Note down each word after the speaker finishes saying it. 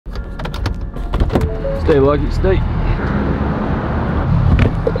Stay lucky, stay.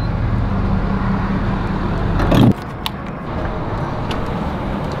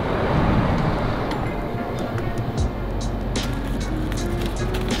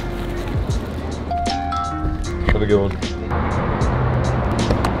 Have a good one.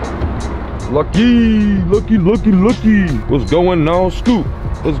 Lucky, lucky, lucky, lucky. What's going on, Scoop?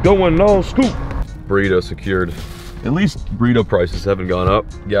 What's going on, Scoop? Burrito secured. At least burrito prices haven't gone up.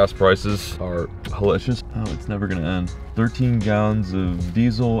 Gas prices are delicious. Oh, it's never gonna end. 13 gallons of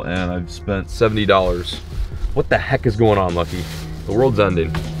diesel and I've spent $70. What the heck is going on, Lucky? The world's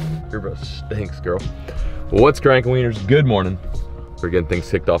ending. Your breath stinks, girl. Well, what's cranking, wieners? Good morning. We're getting things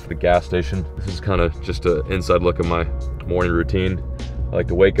kicked off at the gas station. This is kind of just an inside look at my morning routine. I like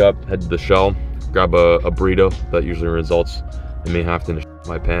to wake up, head to the Shell, grab a burrito. That usually results in me having to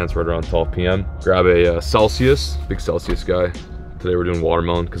my pants right around 12 p.m. Grab a Celsius, big Celsius guy. Today we're doing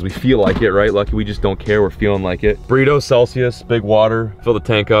watermelon because we feel like it, right? Lucky, we just don't care, we're feeling like it. Burrito, Celsius, big water, fill the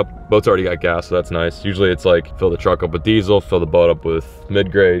tank up. Boat's already got gas, so that's nice. Usually it's like fill the truck up with diesel, fill the boat up with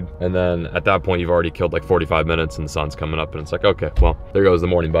mid-grade, and then at that point you've already killed like 45 minutes and the sun's coming up and it's like, okay, well, there goes the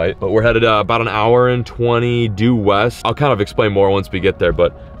morning bite. But we're headed about an hour and 20 due west. I'll kind of explain more once we get there,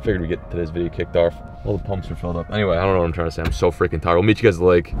 but I figured we'd get today's video kicked off. All the pumps are filled up. Anyway, I don't know what I'm trying to say. I'm so freaking tired. We'll meet you guys at the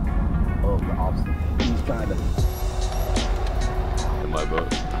lake. Oh, the obstacle. He's trying to. In my boat.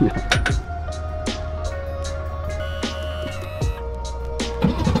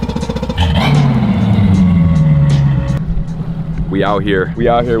 We out here. We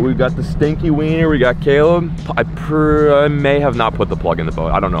out here. We got the stinky wiener. We got Caleb. I may have not put the plug in the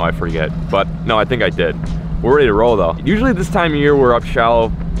boat. I don't know. I forget. But no, I think I did. We're ready to roll though. Usually this time of year we're up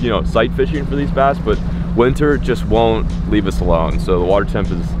shallow, you know, sight fishing for these bass, but winter just won't leave us alone. So the water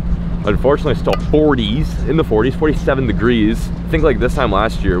temp is unfortunately still 40s, in the 40s, 47 degrees. I think like this time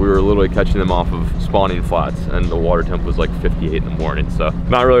last year we were literally catching them off of spawning flats and the water temp was like 58 in the morning. So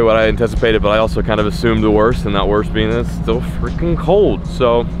not really what I anticipated, but I also kind of assumed the worst, and that worst being that it's still freaking cold.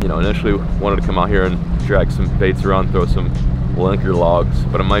 So, you know, initially wanted to come out here and drag some baits around, throw some linker logs,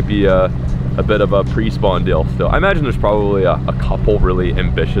 but it might be a bit of a pre-spawn deal still. I imagine there's probably a couple really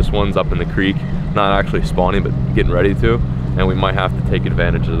ambitious ones up in the creek, not actually spawning, but getting ready to. And we might have to take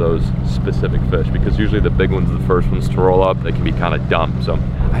advantage of those specific fish because usually the big ones are the first ones to roll up. They can be kind of dumb. So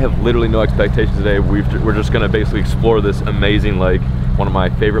I have literally no expectations today. We're just gonna basically explore this amazing lake, one of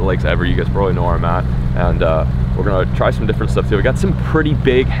my favorite lakes ever. You guys probably know where I'm at. And we're gonna try some different stuff too. We got some pretty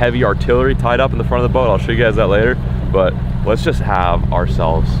big, heavy artillery tied up in the front of the boat. I'll show you guys that later. But let's just have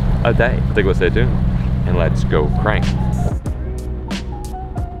ourselves a day. I think we'll stay tuned and let's go crank.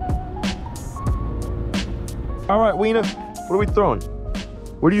 All right, Weena, what are we throwing?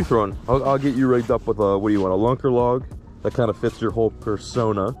 What are you throwing? I'll get you rigged up with a, what do you want, a lunker log? That kind of fits your whole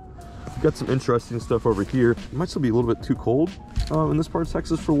persona. We've got some interesting stuff over here. It might still be a little bit too cold in this part of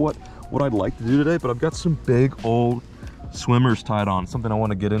Texas for what I'd like to do today, but I've got some big old swimmers tied on, something I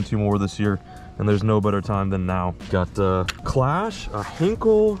want to get into more this year, and there's no better time than now. Got a Clash, a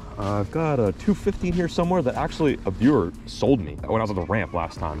Hinkle, I've got a 215 here somewhere that actually a viewer sold me when I was at the ramp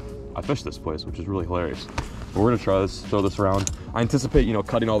last time. I fished this place, which is really hilarious. But we're gonna try this, throw this around. I anticipate, you know,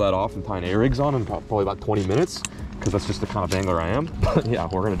 cutting all that off and tying A-rigs on in probably about 20 minutes, because that's just the kind of angler I am. But yeah,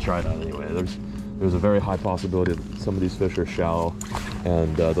 we're gonna try that anyway. There's a very high possibility that some of these fish are shallow,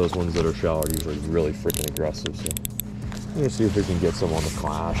 and those ones that are shallow are usually really freaking aggressive. So I'm gonna see if we can get some on the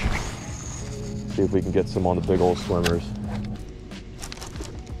Clash. See if we can get some on the big old swimmers.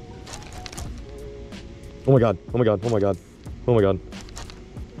 Oh my God, oh my God, oh my God, oh my God.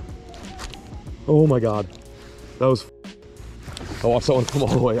 Oh my God. That was, I want someone to come all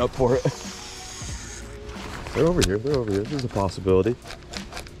the way up for it. They're over here, they're over here. There's a possibility.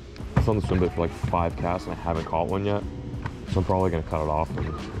 It's on the swim bait for like 5 casts and I haven't caught one yet. So I'm probably gonna cut it off and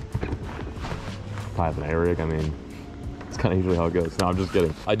tie up an A-rig. I mean, it's kind of usually how it goes. No, I'm just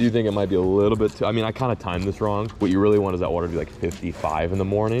kidding. I do think it might be a little bit too, I mean, I kind of timed this wrong. What you really want is that water to be like 55 in the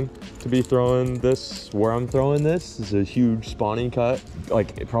morning to be throwing this. Where I'm throwing this is a huge spawning cut.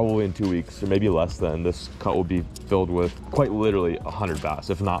 Like probably in 2 weeks or maybe less than, this cut will be filled with quite literally 100 bass,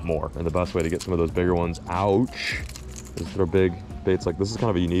 if not more. And the best way to get some of those bigger ones, ouch, is throw big baits like this. Is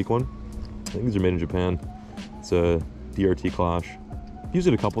kind of a unique one. I think these are made in Japan. It's a DRT Clash. Used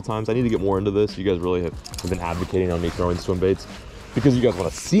it a couple times. I need to get more into this. You guys really have been advocating on me throwing swim baits because you guys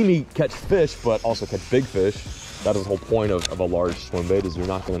want to see me catch fish, but also catch big fish. That is the whole point of a large swim bait, is you're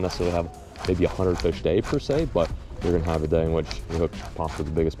not going to necessarily have maybe 100 fish day per se, but you're going to have a day in which you hook possibly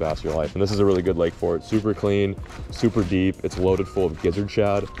the biggest bass of your life. And this is a really good lake for it. Super clean, super deep. It's loaded full of gizzard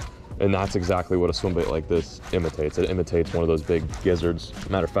shad. And that's exactly what a swim bait like this imitates. It imitates one of those big gizzards.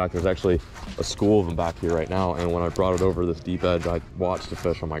 Matter of fact, there's actually a school of them back here right now. And when I brought it over this deep edge, I watched the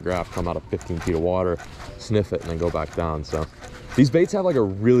fish on my graph come out of 15 feet of water, sniff it, and then go back down. So these baits have like a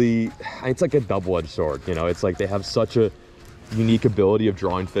really, it's like a double-edged sword. You know, it's like they have such a unique ability of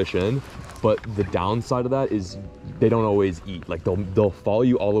drawing fish in, but the downside of that is they don't always eat. Like they'll follow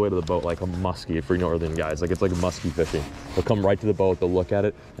you all the way to the boat like a muskie for northern guys. Like it's like muskie fishing. They'll come right to the boat, they'll look at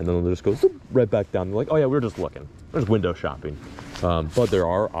it, and then they'll just go zoop, right back down. They're like, oh yeah, we were just looking. We're just window shopping. But there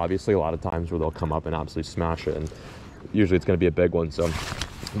are obviously a lot of times where they'll come up and absolutely smash it, and usually it's gonna be a big one. So I'm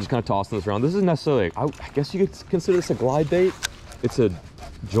just kind of tossing this around. This isn't necessarily, I guess you could consider this a glide bait. It's a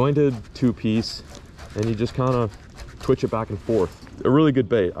jointed 2-piece, and you just kind of twitch it back and forth. A really good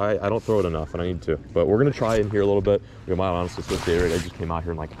bait. I don't throw it enough, and I need to. But we're gonna try in here a little bit. We might honestly switch to A-rig. I just came out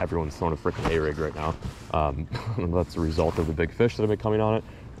here and like everyone's throwing a freaking A-rig right now. That's the result of the big fish that have been coming on it,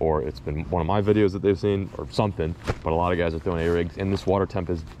 or it's been one of my videos that they've seen, or something. But a lot of guys are throwing A-rigs, and this water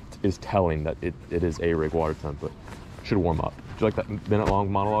temp is telling that it is A-rig water temp, but it should warm up. Do you like that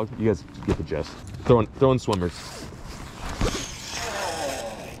minute-long monologue? You guys get the gist. Throwing swimmers.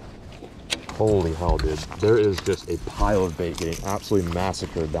 Holy hell, dude. There is just a pile of bait getting absolutely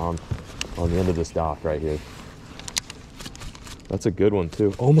massacred down on the end of this dock right here. That's a good one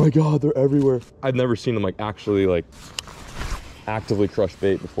too. Oh my God, they're everywhere. I've never seen them like actually like actively crush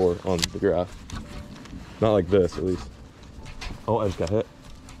bait before on the graph. Not like this, at least. Oh, I just got hit.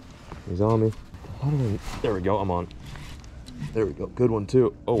 He's on me. There we go, I'm on. There we go, good one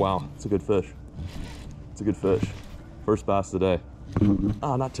too. Oh wow, it's a good fish. It's a good fish. First bass of the day.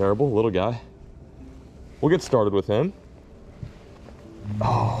 Ah, not terrible, little guy. We'll get started with him.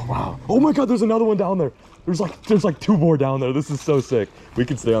 Oh, wow. Oh my God, there's another one down there. There's like 2 more down there. This is so sick. We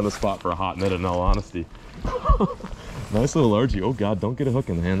can stay on the spot for a hot minute in all honesty. Nice little largie. Oh God, don't get a hook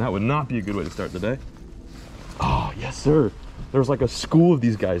in the hand. That would not be a good way to start the day. Oh, yes, sir. There's like a school of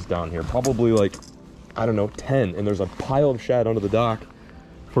these guys down here. Probably like, I don't know, 10. And there's a pile of shad under the dock.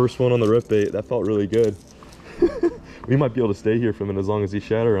 First one on the rip bait. That felt really good. We might be able to stay here for a minute as long as he's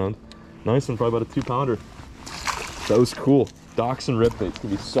shad around. Nice one, probably about a 2-pounder. That was cool. Docks and rip baits can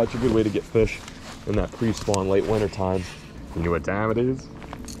be such a good way to get fish in that pre-spawn late winter time. You know what time it is?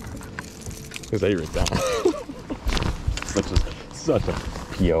 It's A-rig time. such a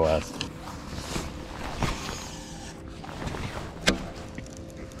POS.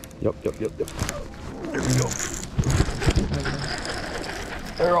 Yep. There we go.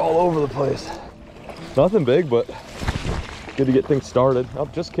 They're all over the place. Nothing big, but good to get things started. Oh,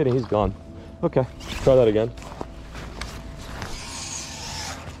 just kidding, he's gone. Okay, try that again.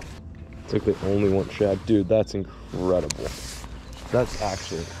 It's like they only want shad. Dude, that's incredible. That's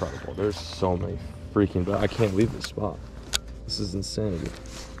actually incredible. There's so many freaking, I can't leave this spot. This is insanity.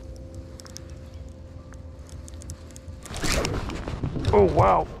 Oh,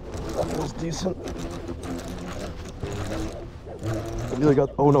 wow. That feels decent. I really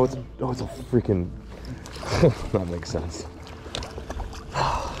got, oh no, it's a freaking, that makes sense.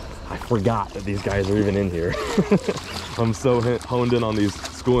 I forgot that these guys are even in here. I'm so honed in on these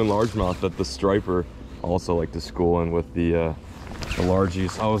schooling largemouth that the striper also like to school in with the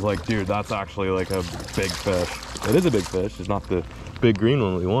largies. I was like, dude, that's actually like a big fish. It is a big fish. It's not the big green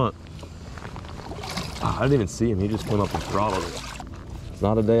one we want. Oh, I didn't even see him. He just came up and throttled it. It's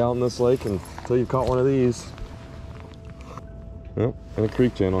not a day out in this lake until you caught one of these. Yep, and a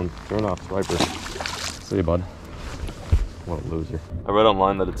creek channel, and sure enough, striper. See you, bud. What a loser. I read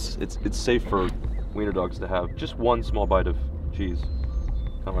online that it's safe for wiener dogs to have just one small bite of cheese.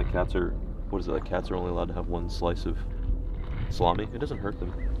 Kind of like cats are, what is it, like cats are only allowed to have one slice of salami. It doesn't hurt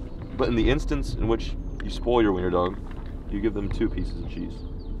them. But in the instance in which you spoil your wiener dog, you give them 2 pieces of cheese.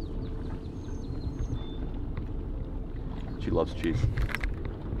 She loves cheese.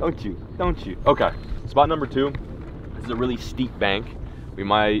 Don't you? Okay, spot number 2. This is a really steep bank. We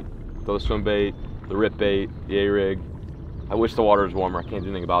might throw the swim bait, the rip bait, the A-rig. I wish the water was warmer. I can't do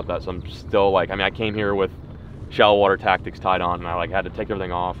anything about that. So I'm still like, I mean, I came here with shallow water tactics tied on, and I like had to take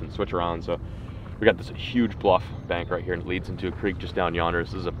everything off and switch around. So we got this huge bluff bank right here, and it leads into a creek just down yonder.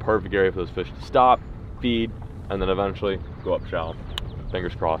 So this is a perfect area for those fish to stop, feed, and then eventually go up shallow.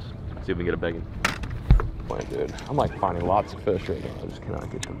 Fingers crossed. See if we can get a biggin. Boy, dude, I'm like finding lots of fish right now. I just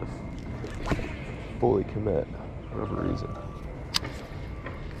cannot get them to fully commit for whatever reason.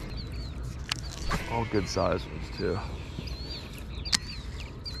 All good size ones too.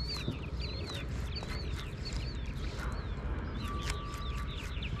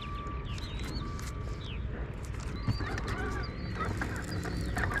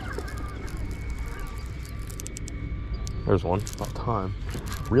 There's one, about time.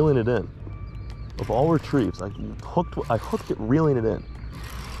 Reeling it in. Of all retrieves, I hooked it reeling it in.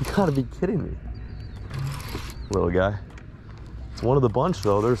 You gotta be kidding me. Little guy. It's one of the bunch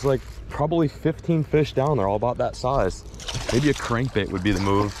though. There's like probably 15 fish down there, all about that size. Maybe a crankbait would be the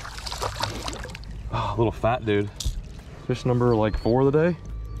move. Oh, little fat dude. Fish number like 4 of the day.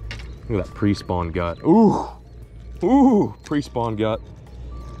 Look at that pre-spawn gut. Ooh, ooh, pre-spawn gut.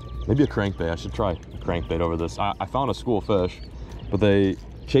 Maybe a crankbait. I should try a crankbait over this. I found a school of fish, but they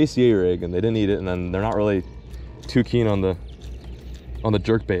chased the A-rig and they didn't eat it, and then they're not really too keen on the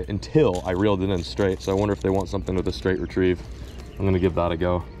jerkbait until I reeled it in straight. So I wonder if they want something with a straight retrieve. I'm gonna give that a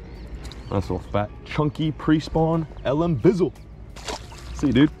go. Nice little fat, chunky pre-spawn LM Bizzle. See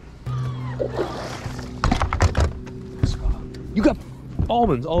you, dude. You got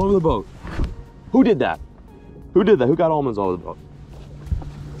almonds all over the boat. Who did that? Who did that? Who got almonds all over the boat?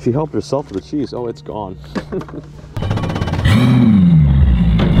 She helped herself to the cheese. Oh, it's gone.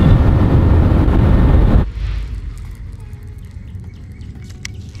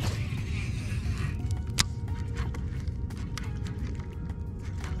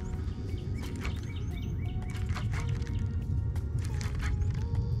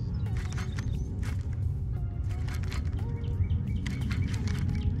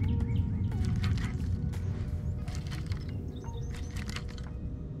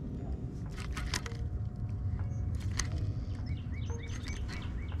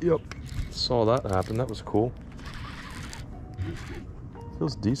 Yep, saw that happen. That was cool.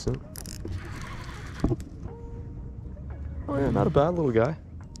 Feels decent. Oh yeah, not a bad little guy.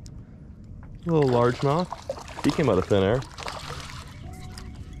 A little largemouth. He came out of thin air.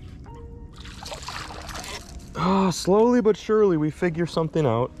 Ah, slowly but surely we figure something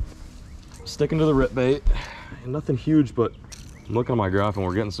out. Sticking to the rip bait. Nothing huge, but I'm looking at my graph and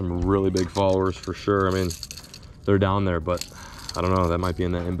we're getting some really big followers for sure. I mean, they're down there, but I don't know, that might be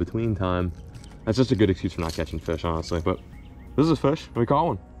in that in-between time. That's just a good excuse for not catching fish, honestly. But this is a fish. Let me call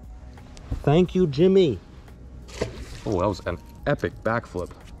one. Thank you, Jimmy. Oh, that was an epic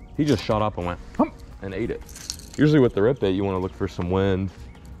backflip. He just shot up and went, hump, and ate it. Usually with the rip bait, you want to look for some wind.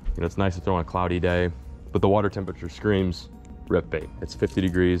 You know, it's nice to throw on a cloudy day, but the water temperature screams rip bait. It's 50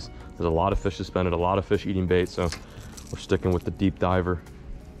 degrees. There's a lot of fish suspended, a lot of fish eating bait, so we're sticking with the deep diver.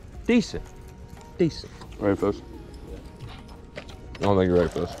 Decent, decent. All right, fish. I don't think you're right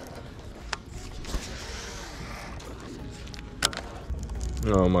for this.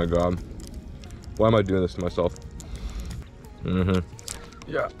 Oh my God. Why am I doing this to myself?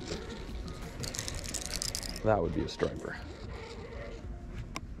 Yeah. That would be a striper.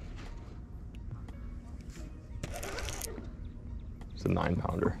 It's a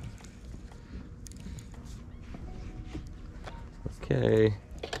 9-pounder. Okay.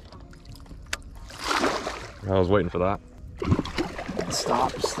 I was waiting for that.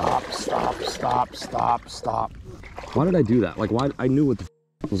 Stop, stop, stop, stop, stop, stop. Why did I do that? Like, why? I knew what the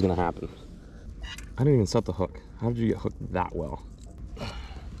f was gonna happen. I didn't even set the hook. How did you get hooked that well?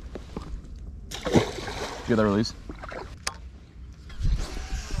 Get that release.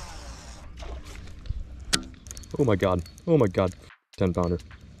 Oh my God. Oh my God. 10-pounder.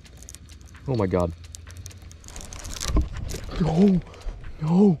 Oh my God. No,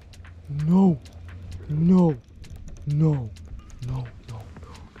 no, no, no, no, no.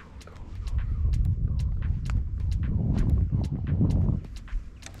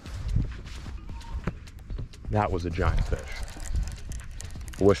 That was a giant fish.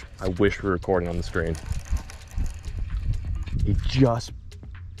 I wish we were recording on the screen. He just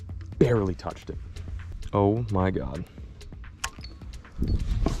barely touched it. Oh my God.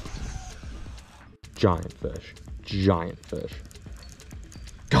 Giant fish. Giant fish.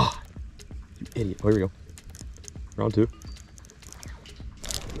 God, you idiot. Oh, here we go. Round 2.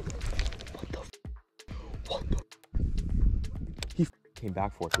 What the? He came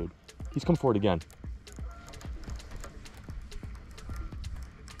back for it, dude. He's come for it again.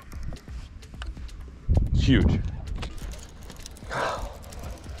 Huge.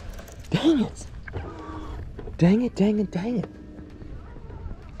 Dang it. Dang it, dang it, dang it.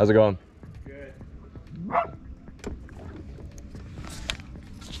 How's it going? Good.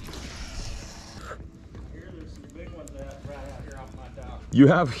 There's some big ones right out here off my dock. You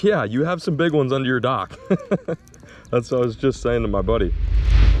have, yeah, you have some big ones under your dock. That's what I was just saying to my buddy.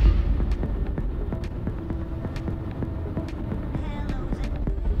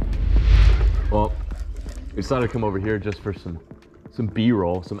 Well, we decided to come over here just for some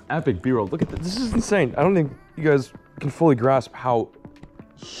B-roll, some epic B-roll. Look at this. This is insane. I don't think you guys can fully grasp how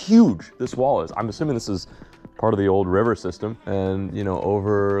huge this wall is. I'm assuming this is part of the old river system. And, you know,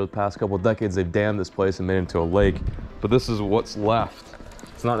 over the past couple of decades, they've dammed this place and made it into a lake. But this is what's left.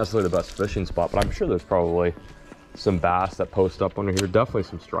 It's not necessarily the best fishing spot, but I'm sure there's probably some bass that post up under here. Definitely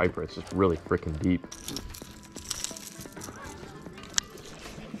some striper. It's just really freaking deep.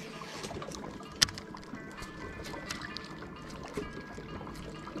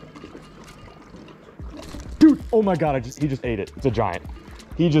 Dude, oh my God, he just ate it. It's a giant.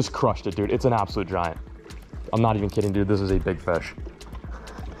 He just crushed it, dude. It's an absolute giant. I'm not even kidding, dude. This is a big fish.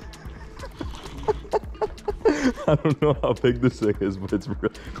 I don't know how big this thing is, but it's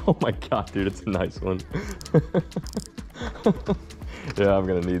real. Oh my God, dude, it's a nice one. Yeah, I'm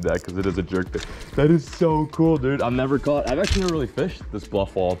gonna need that because it is a jerkbait. That is so cool, dude. I've actually never really fished this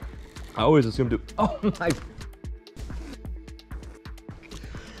bluff wall. I always assumed it. Oh my.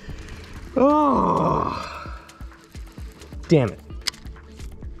 Oh. Damn it.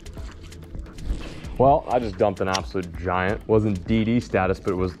 Well, I just dumped an absolute giant. Wasn't DD status,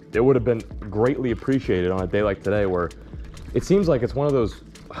 but it would have been greatly appreciated on a day like today where it seems like it's one of those,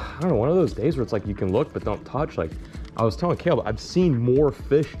 I don't know, one of those days where it's like you can look but don't touch. Like I was telling Caleb, I've seen more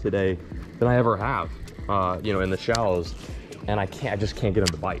fish today than I ever have, you know, in the shallows, and I just can't get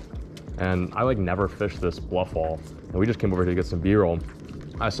them to bite. And I like never fished this bluff wall, and we just came over here to get some B-roll.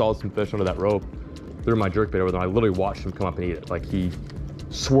 I saw some fish under that rope, threw my jerkbait over there. I literally watched him come up and eat it. Like he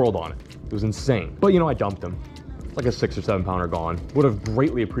swirled on it. It was insane. But you know, I dumped him. It's like a 6 or 7 pounder gone. Would have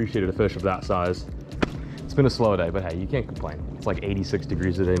greatly appreciated a fish of that size. It's been a slow day, but hey, you can't complain. It's like 86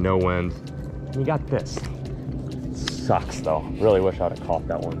 degrees today, no wind. And you got this. Sucks though. Really wish I'd have caught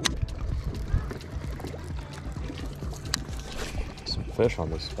that one. Some fish on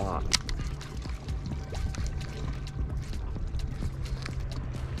this spot.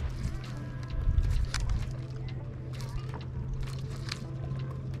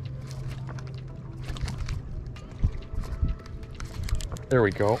 There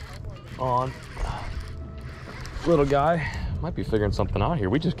we go. On. Little guy. Might be figuring something out here.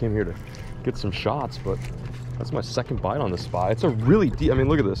 We just came here to get some shots, but that's my second bite on this spot. It's a really deep, I mean,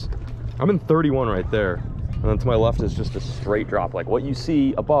 look at this. I'm in 31 right there. And then to my left is just a straight drop. Like what you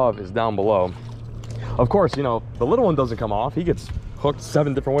see above is down below. Of course, you know, the little one doesn't come off. He gets hooked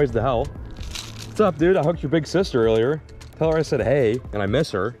 7 different ways to hell. What's up, dude? I hooked your big sister earlier. Tell her I said hey, and I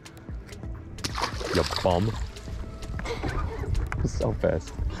miss her. You bum. So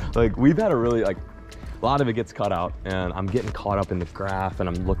fast. Like we've had a really, like, a lot of it gets cut out, and I'm getting caught up in the graph, and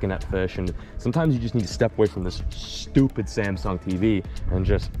I'm looking at fish, and sometimes you just need to step away from this stupid Samsung TV and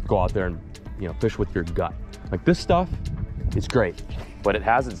just go out there and, you know, fish with your gut. Like this stuff is great, but it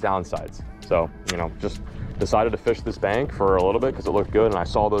has its downsides. So, you know, just decided to fish this bank for a little bit because it looked good, and I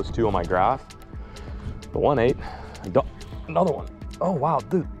saw those 2 on my graph. The one ate, another one. Oh wow,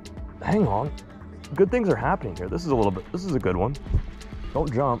 dude, hang on. Good things are happening here. This is a good one.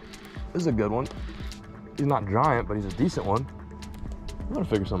 Don't jump. This is a good one. He's not giant, but he's a decent one. I'm gonna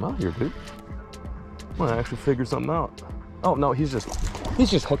figure something out here, dude. I'm gonna actually figure something out. Oh no, he's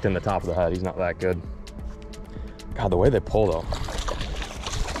just hooked in the top of the head. He's not that good. God, the way they pull though.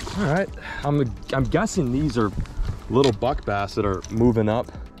 All right, I'm guessing these are little buck bass that are moving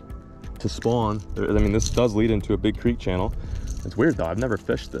up to spawn. I mean, this does lead into a big creek channel. It's weird though, I've never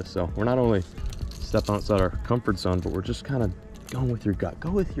fished this, so we're not only stepping outside our comfort zone, but we're just kind of going with your gut.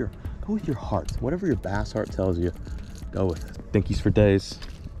 Go with your heart. Whatever your bass heart tells you, go with it. Thinkies for days.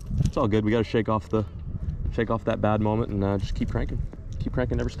 It's all good. We got to shake off that bad moment and just keep cranking. Keep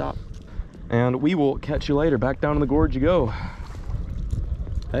cranking, never stop. And we will catch you later. Back down in the gorge you go.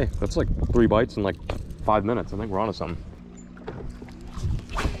 Hey, that's like 3 bites in like 5 minutes. I think we're onto something.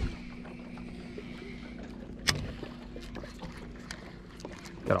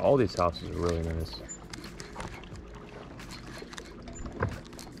 God, all these houses are really nice.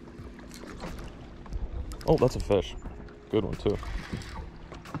 Oh, that's a fish. Good one too.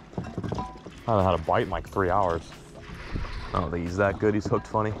 I haven't had a bite in like 3 hours. I don't think he's that good. He's hooked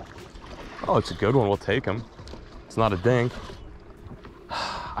funny. Oh, it's a good one. We'll take him. It's not a dink.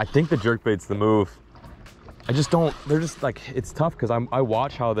 I think the jerkbait's the move. I just don't, they're just like, it's tough because I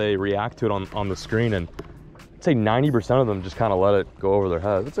watch how they react to it on the screen, and I'd say 90% of them just kind of let it go over their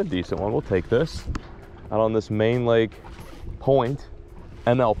head. It's a decent one. We'll take this. Out on this main lake point.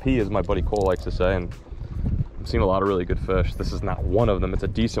 MLP, as my buddy Cole likes to say, and I've seen a lot of really good fish. This is not one of them. It's a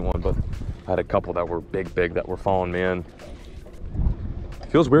decent one, but I had a couple that were big that were following me in.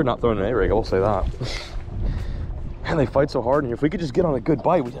 Feels weird not throwing an A-rig, I will say that. And they fight so hard, and if we could just get on a good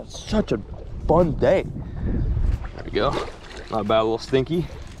bite, we'd have such a fun day. There we go. Not a bad little stinky.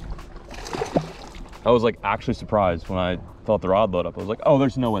 I was like actually surprised when I felt the rod load up. I was like, oh,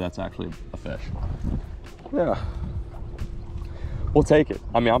 there's no way that's actually a fish. Yeah. We'll take it.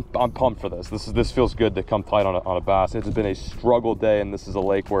 I mean, I'm pumped for this. This feels good to come tight on a bass. It's been a struggle day, and this is a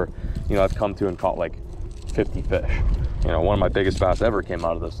lake where, you know, I've come to and caught like 50 fish. You know, one of my biggest bass ever came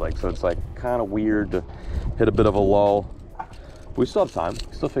out of this lake, so it's like kind of weird to hit a bit of a lull. We still have time. We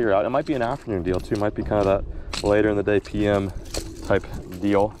can still figure it out. It might be an afternoon deal too. It might be kind of that later in the day PM type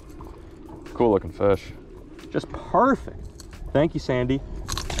deal. Cool looking fish. Just perfect. Thank you, Sandy.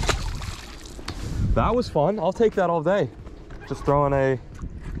 That was fun. I'll take that all day. Just throwing a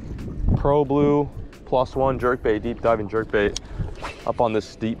Pro Blue +1 jerkbait, deep diving jerkbait up on this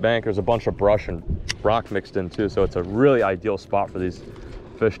steep bank. There's a bunch of brush and rock mixed in too, so it's a really ideal spot for these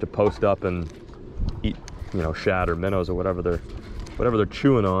fish to post up and eat, you know, shad or minnows or whatever they're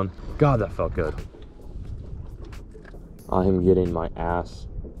chewing on. God, that felt good. I am getting my ass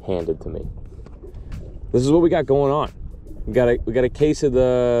handed to me. This is what we got going on. We got a case of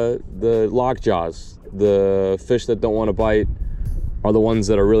the lockjaws. The fish that don't want to bite are the ones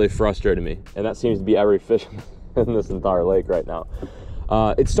that are really frustrating me, and that seems to be every fish in this entire lake right now.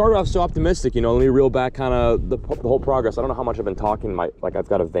 It started off so optimistic, you know. Let me reel back kind of the whole progress. I don't know how much I've been talking. Like I've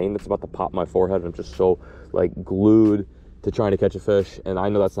got a vein that's about to pop my forehead, and I'm just so like glued to trying to catch a fish. And I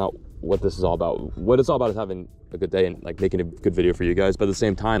know that's not what this is all about. What it's all about is having a good day and like making a good video for you guys. But at the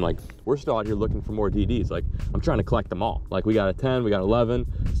same time, like we're still out here looking for more DDs. Like I'm trying to collect them all. Like we got a 10, we got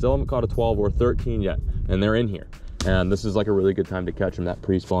 11, still haven't caught a 12 or 13 yet, and they're in here. And this is like a really good time to catch them, that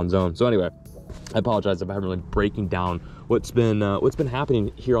pre-spawn zone. So anyway, I apologize if I haven't really breaking down what's been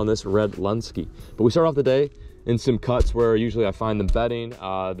happening here on this red Lunsky. But we start off the day in some cuts where usually I find them bedding.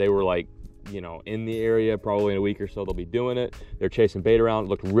 They were like, you know, in the area. Probably in a week or so they'll be doing it. They're chasing bait around. It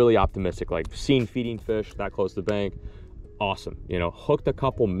looked really optimistic, like seen feeding fish that close to the bank. Awesome. You know, hooked a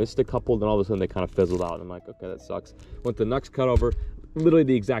couple, missed a couple, then all of a sudden they kind of fizzled out. I'm like, okay, that sucks. Went to the next cut over, literally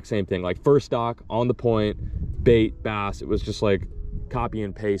the exact same thing. Like first stock, on the point, bait, bass. It was just like copy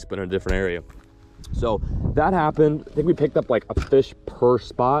and paste, but in a different area. So that happened. I think we picked up like a fish per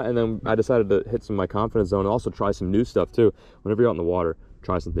spot, and then I decided to hit some of my confidence zone and also try some new stuff too. Whenever you're out in the water,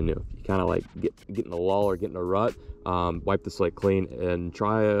 try something new. You kind of like get in a lull or get in a rut, wipe the slate clean and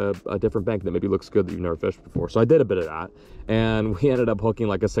try a different bank that maybe looks good that you've never fished before. So I did a bit of that, and we ended up hooking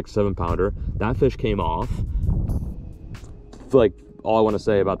like a 6-7 pounder. That fish came off. Like all I want to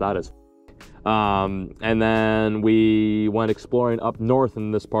say about that is and then we went exploring up north in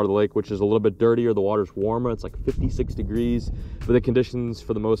this part of the lake, which is a little bit dirtier. The water's warmer. It's like 56 degrees, but the conditions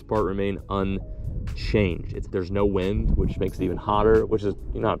for the most part remain unchanged. There's no wind, which makes it even hotter, which is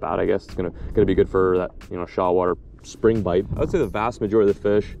not bad. I guess it's gonna be good for that, you know, shallow water spring bite. I would say the vast majority of the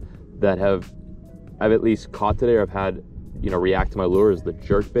fish that I've at least caught today, or I've had, you know, react to my lure, is the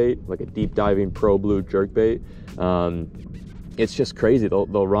jerkbait, like a deep diving Pro Blue jerkbait. It's just crazy. They'll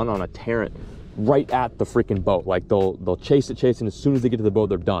run on a tarrant right at the freaking boat. Like they'll chase it, and as soon as they get to the boat,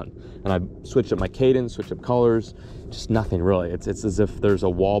 they're done. And I switched up my cadence, switched up colors, just nothing really. It's as if there's a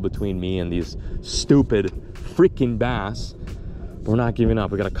wall between me and these stupid freaking bass. But we're not giving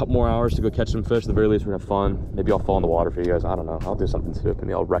up. We got a couple more hours to go catch some fish. At the very least, we're gonna have fun. Maybe I'll fall in the water for you guys. I don't know. I'll do something stupid.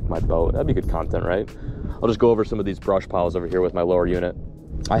 Maybe I'll wreck my boat. That'd be good content, right? I'll just go over some of these brush piles over here with my lower unit.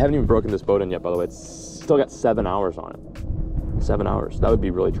 I haven't even broken this boat in yet, by the way. It's still got 7 hours on it. 7 hours. That would be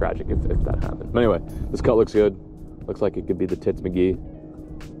really tragic if that happened. But anyway, this cut looks good. Looks like it could be the Tits McGee.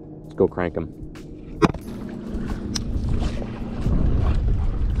 Let's go crank him.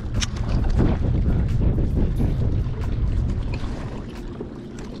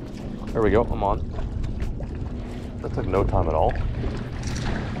 There we go. I'm on. That took no time at all.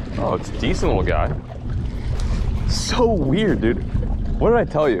 Oh, it's a decent little guy. So weird, dude. What did I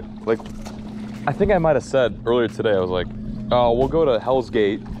tell you? Like, I think I might have said earlier today, I was like, we'll go to Hell's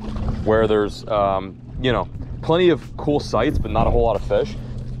Gate, where there's, you know, plenty of cool sights, but not a whole lot of fish.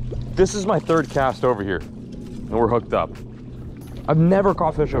 This is my 3rd cast over here, and we're hooked up. I've never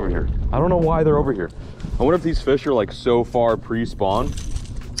caught fish over here. I don't know why they're over here. I wonder if these fish are like so far pre-spawn,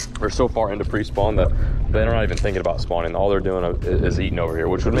 or so far into pre-spawn that they're not even thinking about spawning. All they're doing is eating over here,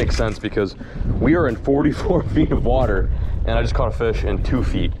 which would make sense because we are in 44 feet of water, and I just caught a fish in 2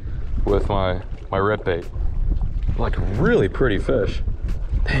 feet with my rip bait. Like really pretty fish.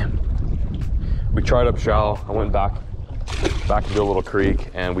 Damn. We tried up shallow. I went back into a little creek,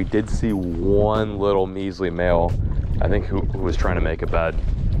 and we did see one little measly male, I think, who was trying to make a bed,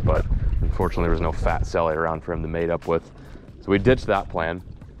 but unfortunately there was no fat celly around for him to mate up with. So we ditched that plan.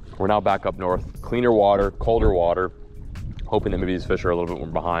 We're now back up north, cleaner water, colder water, hoping that maybe these fish are a little bit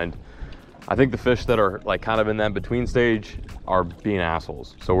more behind. I think the fish that are like kind of in that between stage are being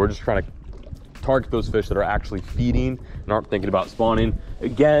assholes. So we're just trying to target those fish that are actually feeding and aren't thinking about spawning.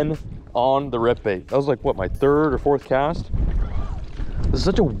 Again, on the rip bait. That was like, what, my 3rd or 4th cast? This is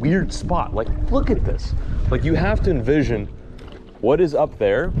such a weird spot. Like, look at this. Like, you have to envision what is up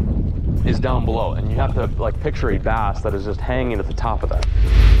there is down below, and you have to like picture a bass that is just hanging at the top of that.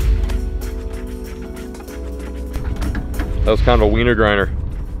 That was kind of a wiener grinder.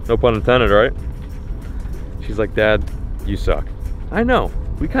 No pun intended, right? She's like, Dad, you suck. I know.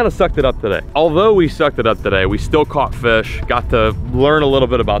 We kind of sucked it up today. Although we sucked it up today, we still caught fish, got to learn a little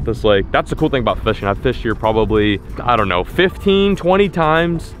bit about this lake. That's the cool thing about fishing. I've fished here probably, I don't know, 15, 20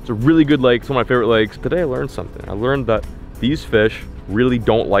 times. It's a really good lake. It's one of my favorite lakes. Today I learned something. I learned that these fish really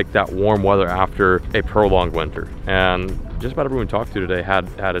don't like that warm weather after a prolonged winter. And just about everyone we talked to today had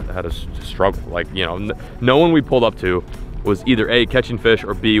a struggle. Like, you know, no one we pulled up to was either A, catching fish,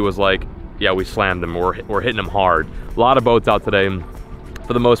 or B, was like, yeah, we slammed them, we're hitting them hard. A lot of boats out today.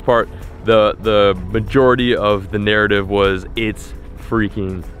 For the most part, the majority of the narrative was it's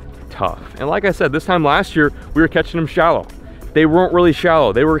freaking tough. And like I said, this time last year, we were catching them shallow. They weren't really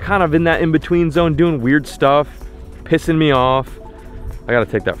shallow. They were kind of in that in-between zone doing weird stuff, pissing me off. I gotta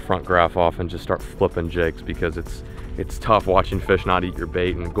take that front graph off and just start flipping jigs, because it's tough watching fish not eat your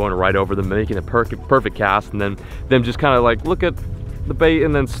bait and going right over them, making a perfect cast, and then them just kind of like look at the bait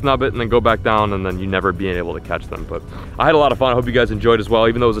and then snub it and then go back down, and then you never being able to catch them. But I had a lot of fun. I hope you guys enjoyed as well.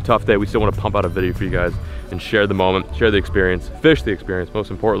 Even though it was a tough day, we still want to pump out a video for you guys and share the moment, share the experience, fish the experience most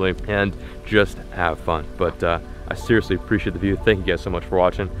importantly, and just have fun. But I seriously appreciate the view. Thank you guys so much for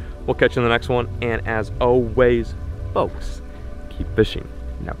watching. We'll catch you in the next one, and as always, folks, keep fishing,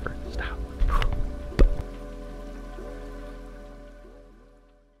 never stop.